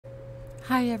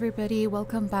Hi everybody,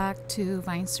 welcome back to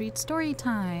Vine Street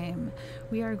Storytime.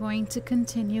 We are going to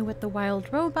continue with The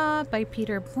Wild Robot by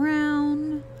Peter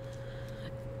Brown.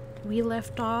 We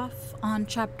left off on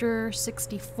chapter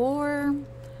 64.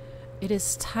 It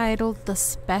is titled The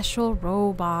Special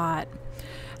Robot.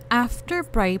 After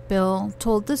Brightbill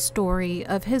told the story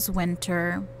of his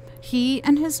winter, he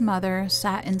and his mother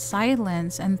sat in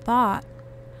silence and thought.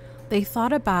 They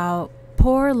thought about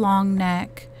poor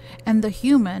Longneck and the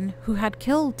human who had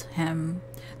killed him.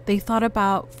 They thought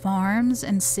about farms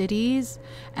and cities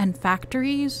and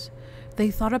factories.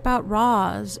 They thought about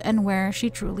Roz and where she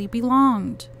truly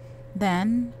belonged.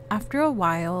 Then, after a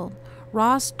while,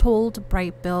 Roz told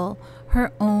Brightbill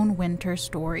her own winter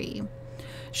story.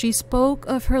 She spoke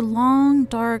of her long,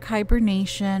 dark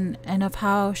hibernation and of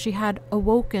how she had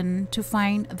awoken to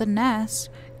find the nest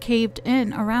caved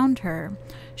in around her.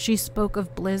 She spoke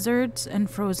of blizzards and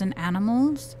frozen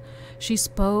animals. She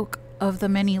spoke of the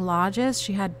many lodges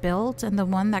she had built and the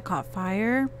one that caught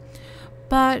fire.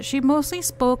 But she mostly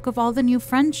spoke of all the new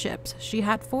friendships she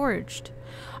had forged.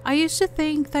 I used to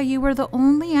think that you were the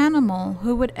only animal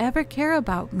who would ever care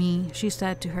about me, she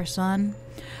said to her son.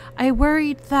 I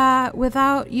worried that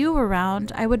without you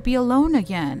around, I would be alone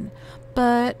again.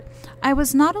 But I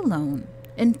was not alone.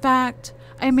 In fact,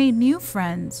 I made new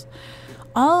friends,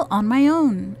 all on my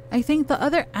own. I think the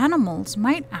other animals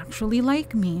might actually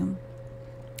like me.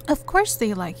 Of course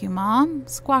they like you, Mom,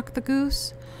 squawked the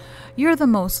goose. You're the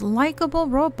most likable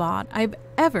robot I've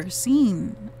ever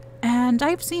seen, and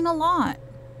I've seen a lot.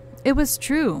 It was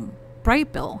true.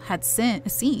 Brightbill had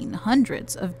seen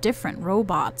hundreds of different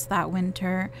robots that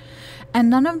winter, and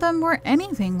none of them were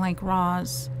anything like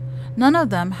Roz. None of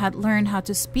them had learned how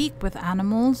to speak with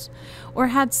animals, or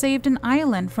had saved an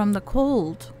island from the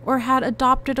cold, or had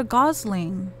adopted a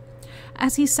gosling.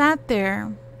 As he sat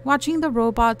there, watching the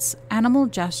robot's animal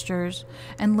gestures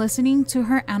and listening to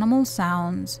her animal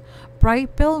sounds,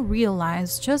 Brightbill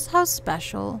realized just how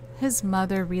special his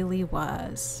mother really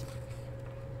was.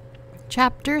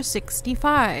 Chapter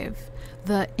 65.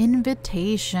 The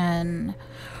Invitation.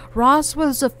 Roz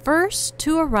was the first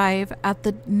to arrive at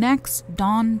the next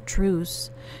dawn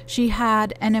truce. She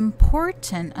had an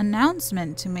important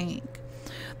announcement to make.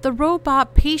 The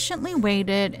robot patiently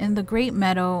waited in the great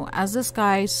meadow as the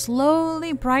sky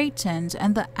slowly brightened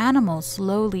and the animals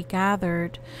slowly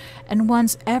gathered. And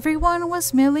once everyone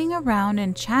was milling around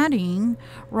and chatting,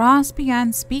 Roz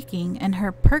began speaking in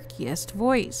her perkiest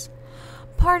voice.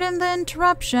 Pardon the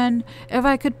interruption. If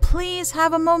I could please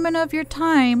have a moment of your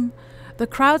time. The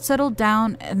crowd settled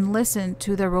down and listened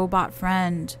to their robot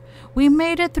friend. We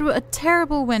made it through a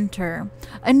terrible winter.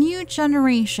 A new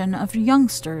generation of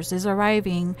youngsters is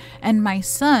arriving, and my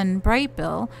son,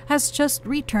 Brightbill, has just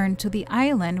returned to the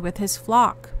island with his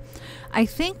flock. I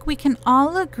think we can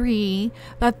all agree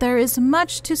that there is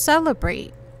much to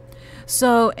celebrate.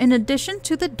 So, in addition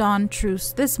to the dawn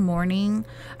truce this morning,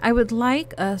 I would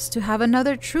like us to have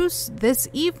another truce this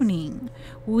evening.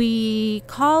 We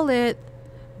call it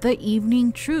the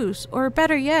evening truce, or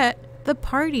better yet, the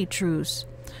party truce.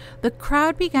 The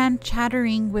crowd began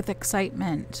chattering with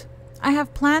excitement. I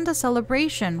have planned a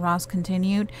celebration, Roz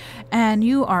continued, and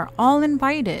you are all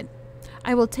invited.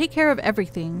 I will take care of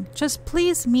everything. Just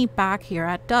please meet back here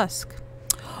at dusk.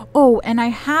 Oh, and I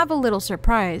have a little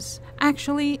surprise.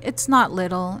 Actually, it's not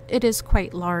little. It is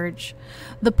quite large.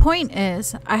 The point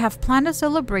is, I have planned a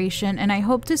celebration and I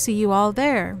hope to see you all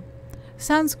there.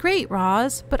 Sounds great,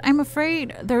 Roz, but I'm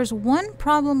afraid there's one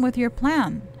problem with your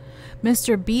plan.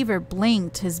 Mr. Beaver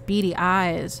blinked his beady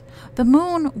eyes. The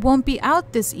moon won't be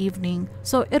out this evening,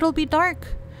 so it'll be dark.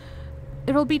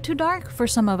 It'll be too dark for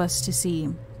some of us to see.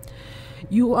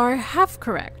 You are half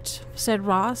correct, said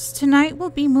Roz. Tonight will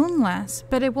be moonless,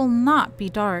 but it will not be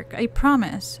dark, I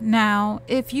promise. Now,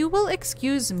 if you will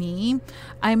excuse me,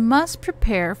 I must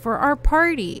prepare for our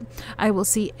party. I will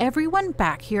see everyone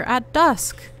back here at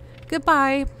dusk.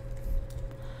 Goodbye.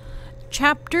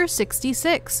 Chapter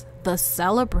 66. The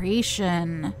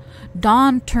Celebration.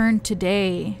 Dawn turned to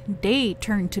day. Day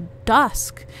turned to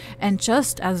dusk. And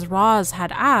just as Roz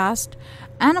had asked,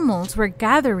 animals were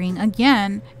gathering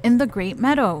again in the great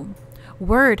meadow.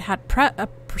 Word had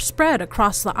spread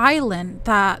across the island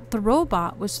that the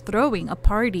robot was throwing a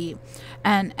party,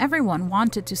 and everyone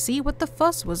wanted to see what the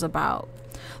fuss was about.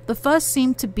 The fuss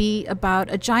seemed to be about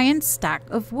a giant stack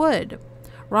of wood.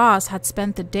 Roz had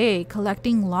spent the day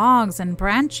collecting logs and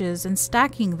branches and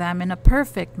stacking them in a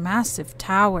perfect, massive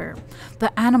tower.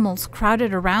 The animals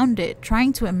crowded around it,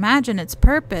 trying to imagine its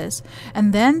purpose,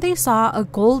 and then they saw a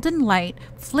golden light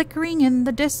flickering in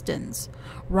the distance.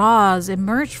 Roz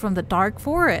emerged from the dark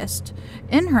forest.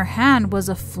 In her hand was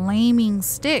a flaming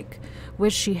stick,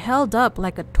 which she held up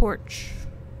like a torch.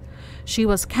 She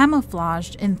was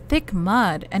camouflaged in thick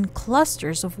mud and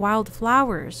clusters of wild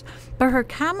flowers, but her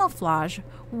camouflage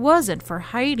wasn't for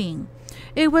hiding.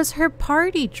 It was her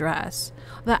party dress.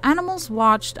 The animals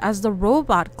watched as the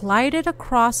robot glided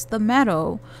across the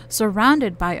meadow,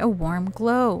 surrounded by a warm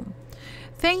glow.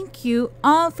 "Thank you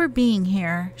all for being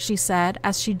here," she said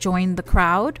as she joined the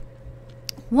crowd.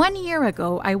 "1 year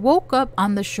ago, I woke up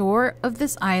on the shore of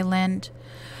this island.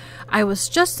 I was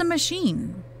just a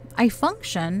machine. I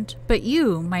functioned, but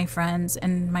you, my friends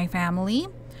and my family,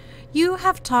 you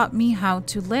have taught me how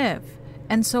to live,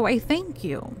 and so I thank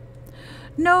you."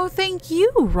 "No, thank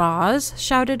you, Roz,"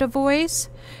 shouted a voice.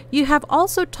 "You have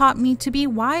also taught me to be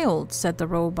wild," said the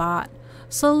robot.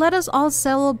 "So let us all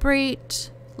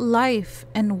celebrate life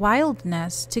and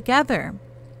wildness together."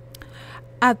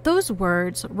 At those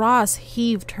words, Roz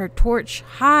heaved her torch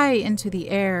high into the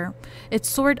air. It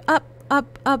soared up,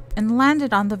 and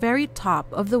landed on the very top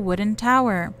of the wooden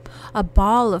tower. A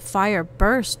ball of fire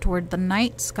burst toward the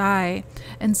night sky,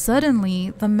 and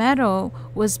suddenly the meadow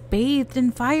was bathed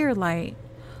in firelight.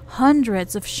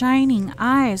 Hundreds of shining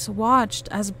eyes watched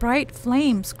as bright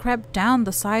flames crept down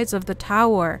the sides of the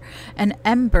tower, and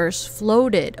embers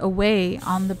floated away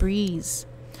on the breeze.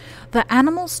 The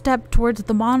animals stepped towards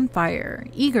the bonfire,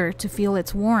 eager to feel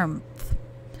its warmth,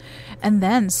 and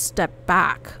then stepped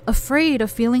back, afraid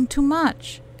of feeling too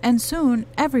much. And soon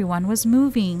everyone was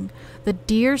moving. The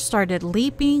deer started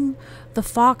leaping, the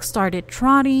fox started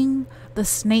trotting, the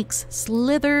snakes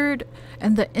slithered,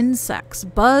 and the insects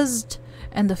buzzed,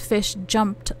 and the fish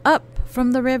jumped up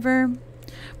from the river.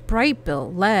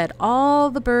 Brightbill led all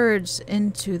the birds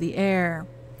into the air,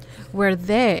 where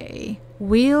they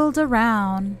wheeled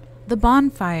around the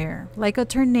bonfire like a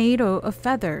tornado of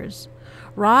feathers.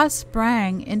 Roz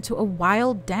sprang into a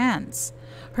wild dance,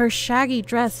 her shaggy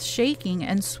dress shaking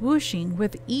and swooshing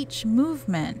with each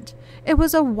movement. It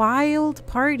was a wild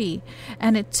party,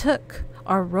 and it took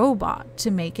a robot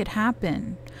to make it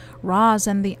happen. Roz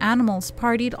and the animals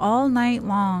partied all night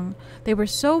long. They were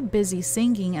so busy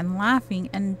singing and laughing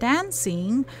and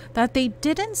dancing that they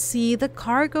didn't see the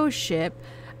cargo ship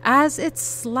as it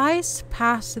sliced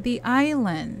past the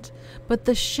island. But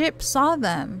the ship saw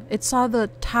them. It saw the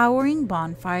towering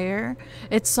bonfire,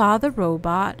 it saw the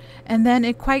robot, and then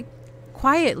it quite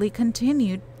quietly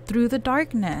continued through the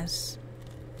darkness.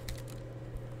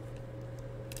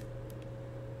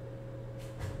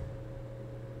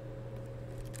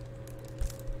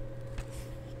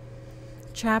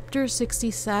 Chapter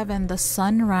 67, The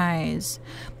Sunrise.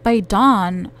 By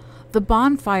dawn, the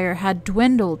bonfire had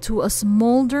dwindled to a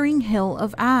smoldering hill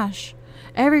of ash.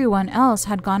 Everyone else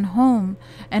had gone home,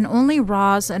 and only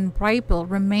Roz and Brightbill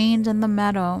remained in the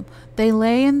meadow. They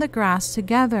lay in the grass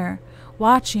together,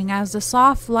 watching as the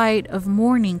soft light of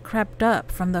morning crept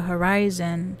up from the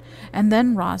horizon. And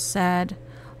then Roz said,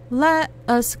 "Let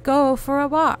us go for a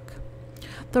walk."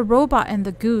 The robot and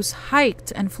the goose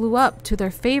hiked and flew up to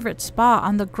their favorite spot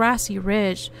on the grassy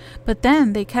ridge, but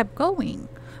then they kept going.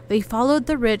 They followed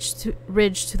the ridge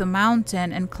to the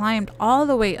mountain and climbed all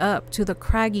the way up to the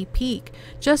craggy peak,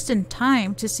 just in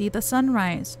time to see the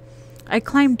sunrise. "I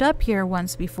climbed up here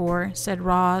once before," said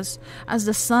Roz, as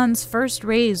the sun's first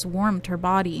rays warmed her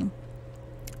body.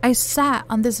 "I sat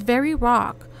on this very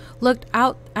rock, looked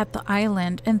out at the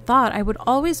island, and thought I would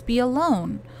always be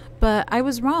alone, but I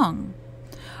was wrong."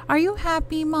 "Are you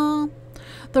happy, Ma?"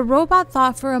 The robot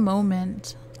thought for a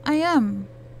moment. I am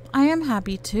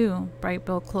happy too."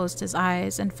 Brightbill closed his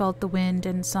eyes and felt the wind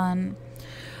and sun.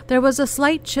 There was a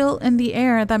slight chill in the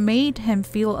air that made him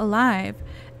feel alive.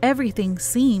 Everything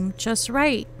seemed just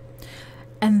right.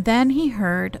 And then he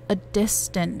heard a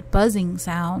distant buzzing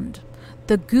sound.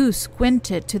 The goose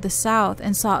squinted to the south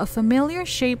and saw a familiar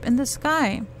shape in the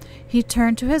sky. He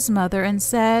turned to his mother and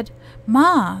said,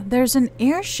 "Ma, there's an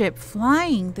airship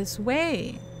flying this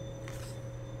way."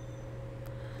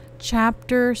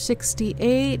 Chapter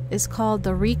 68 is called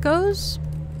The Recos.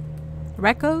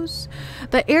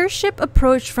 The airship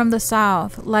approached from the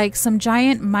south like some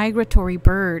giant migratory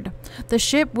bird. The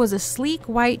ship was a sleek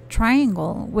white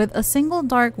triangle with a single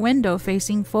dark window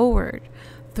facing forward.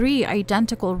 3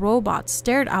 identical robots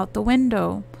stared out the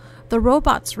window. The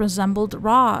robots resembled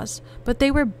Roz, but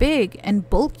they were big and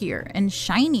bulkier and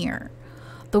shinier.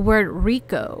 The word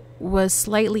Rico was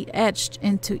slightly etched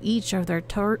into each of their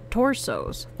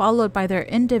torsos, followed by their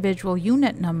individual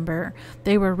unit number.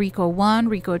 They were Rico 1,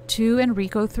 Rico 2, and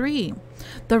Rico 3.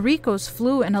 The Ricos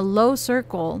flew in a low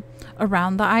circle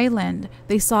around the island.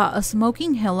 They saw a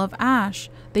smoking hill of ash.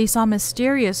 They saw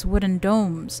mysterious wooden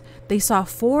domes. They saw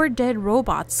 4 dead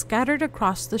robots scattered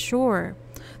across the shore.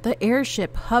 The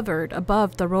airship hovered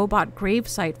above the robot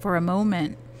gravesite for a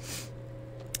moment.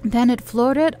 Then it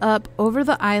floated up over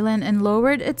the island and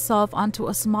lowered itself onto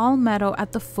a small meadow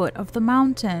at the foot of the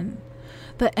mountain.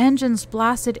 The engines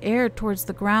blasted air towards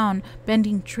the ground,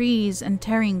 bending trees and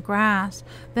tearing grass.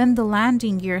 Then the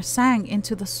landing gear sank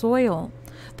into the soil.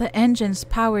 The engines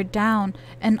powered down,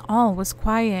 and all was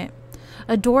quiet.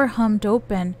 A door hummed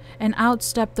open, and out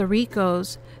stepped the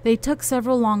Ricos. They took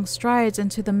several long strides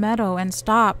into the meadow and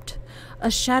stopped. A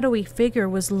shadowy figure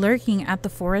was lurking at the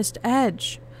forest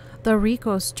edge. The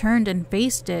Ricos turned and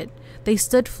faced it. They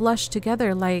stood flush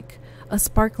together like a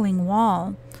sparkling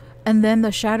wall. And then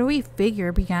the shadowy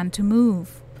figure began to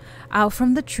move. Out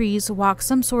from the trees walked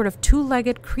some sort of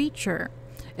two-legged creature.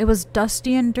 It was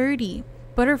dusty and dirty.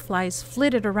 Butterflies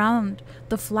flitted around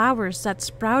the flowers that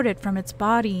sprouted from its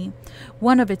body.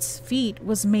 One of its feet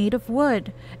was made of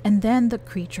wood, and then the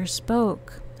creature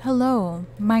spoke. "Hello,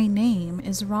 my name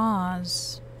is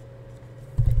Roz."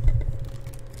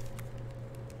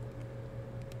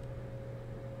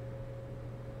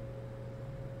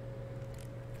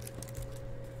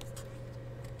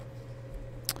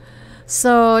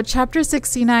 So, chapter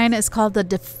 69 is called The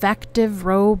Defective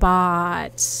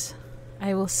Robot.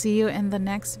 I will see you in the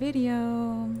next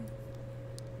video.